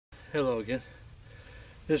Hello again.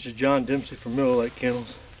 This is John Dempsey from Miller Lake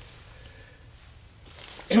Kennels.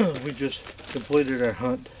 We just completed our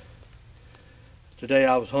hunt. Today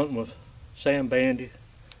I was hunting with Sam Bandy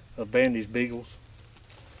of Bandy's Beagles,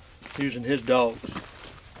 using his dogs.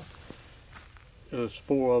 It was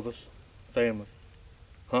 4 of us, family,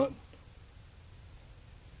 hunting.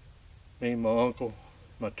 Me, my uncle,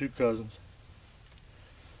 my 2 cousins.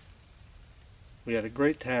 We had a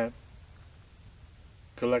great time.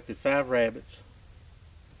 Collected 5 rabbits,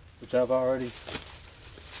 which I've already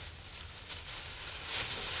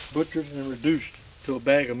butchered and reduced to a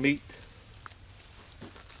bag of meat.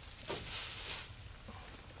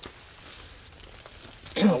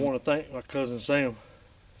 I want to thank my cousin Sam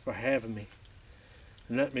for having me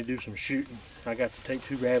and letting me do some shooting. I got to take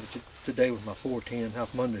 2 rabbits today with my 410 out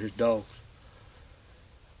from under his dogs.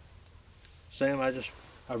 Sam, I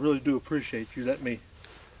really do appreciate you letting me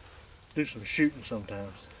do some shooting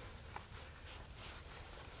sometimes.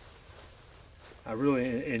 I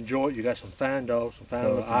really enjoy it. You got some fine dogs, some fine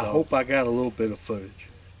looking dogs. I hope I got a little bit of footage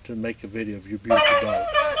to make a video of your beautiful dogs.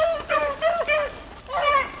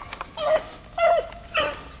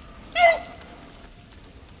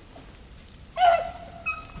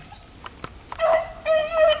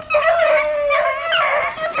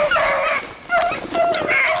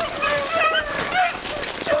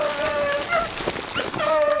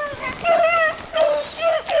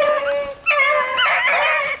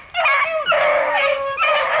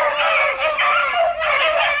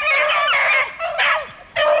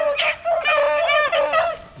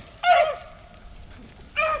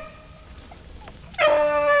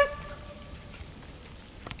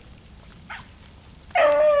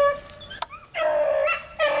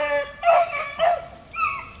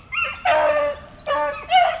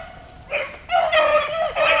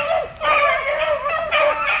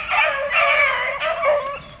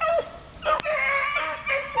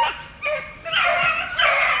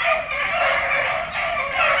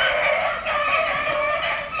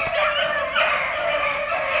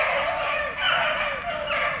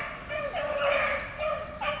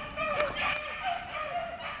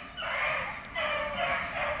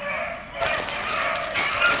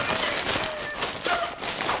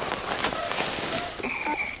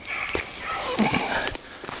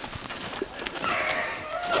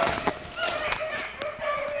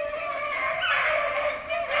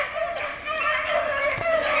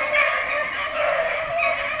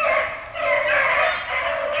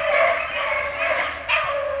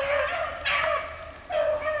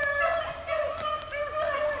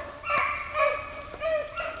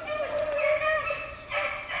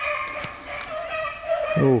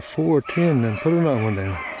 Oh, 410, then put another one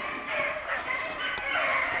down.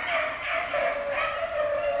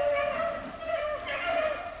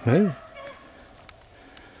 Maybe.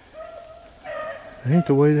 That ain't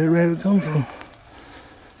the way that rabbit come from.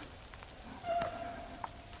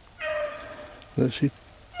 Let's see,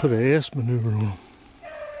 put an S maneuver on him.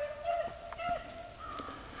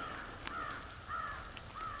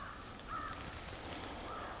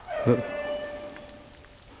 But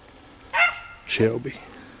Shelby.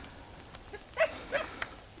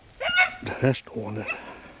 That's the one that.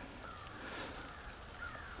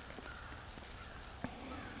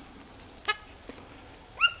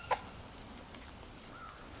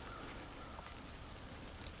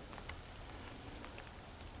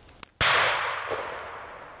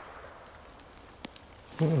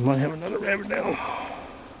 Well, we might have another rabbit down.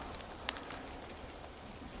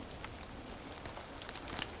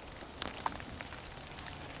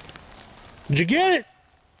 Did you get it?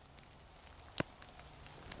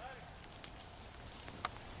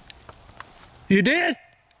 You did?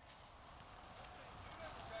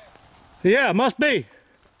 Yeah, must be.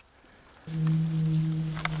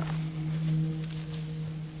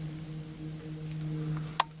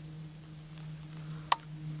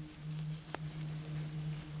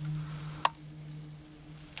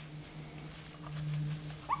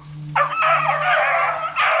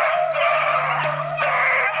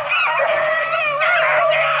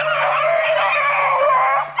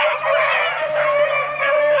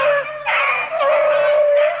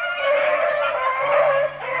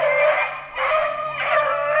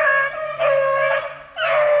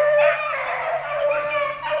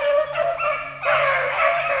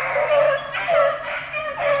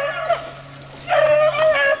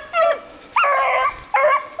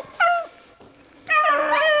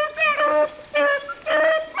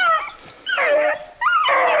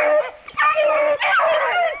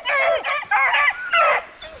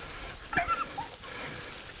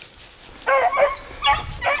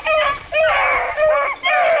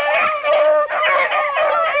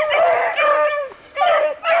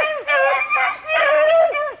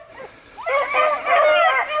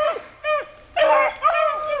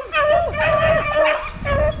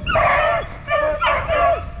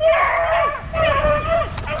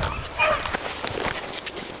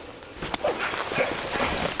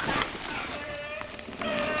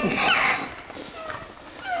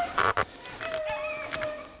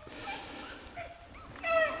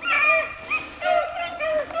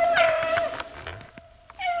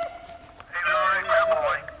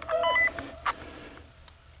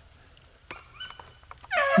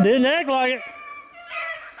 Didn't act like it.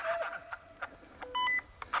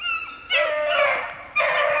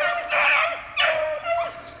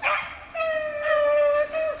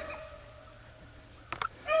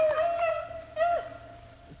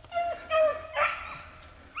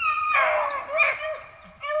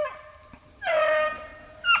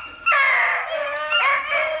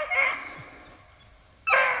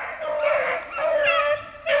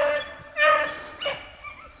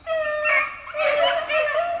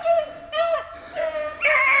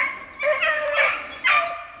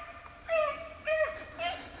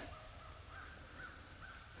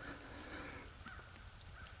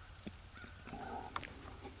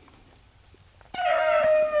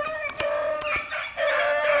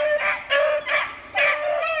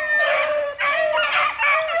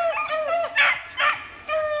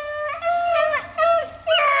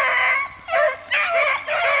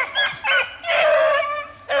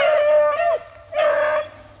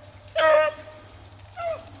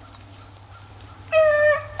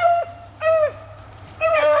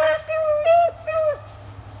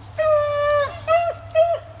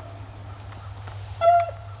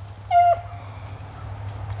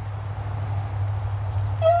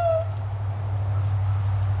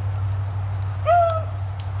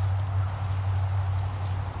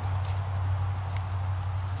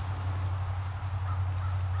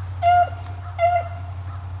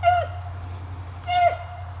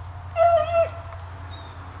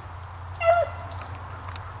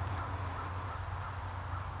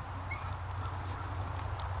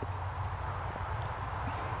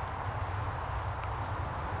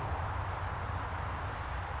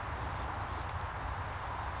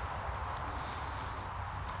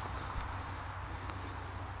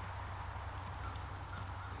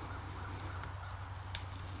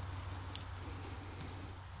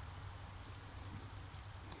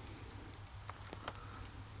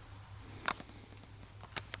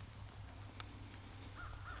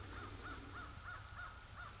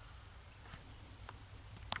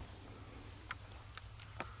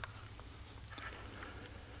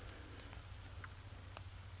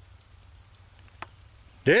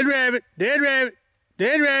 Dead rabbit, dead rabbit,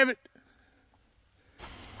 dead rabbit.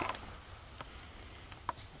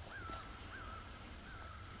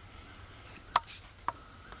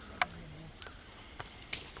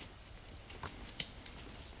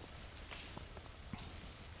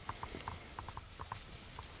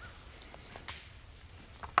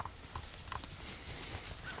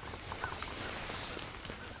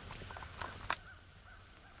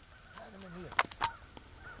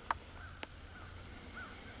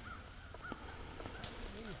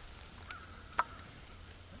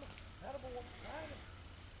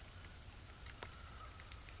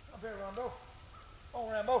 Up here, Rambo.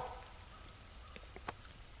 Oh, Rambo.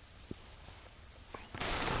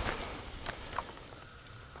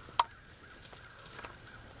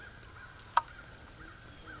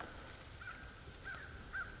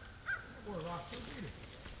 Boy, Roscoe, get him.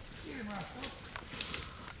 Get him, Roscoe.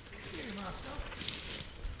 Get him, Roscoe.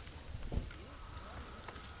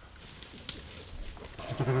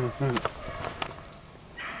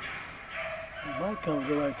 It might come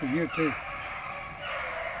go right through here too.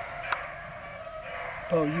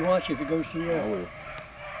 Oh, you watch if it goes through there. I will.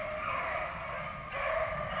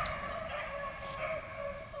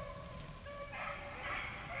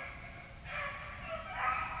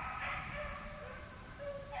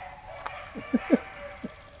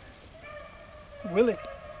 Will it?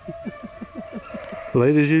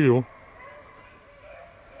 Late as usual.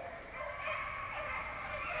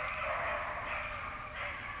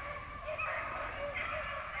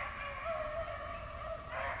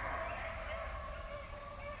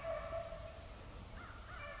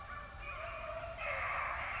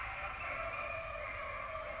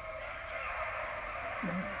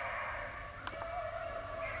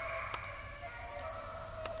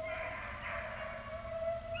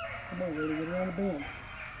 Come on, ready to get around the bend.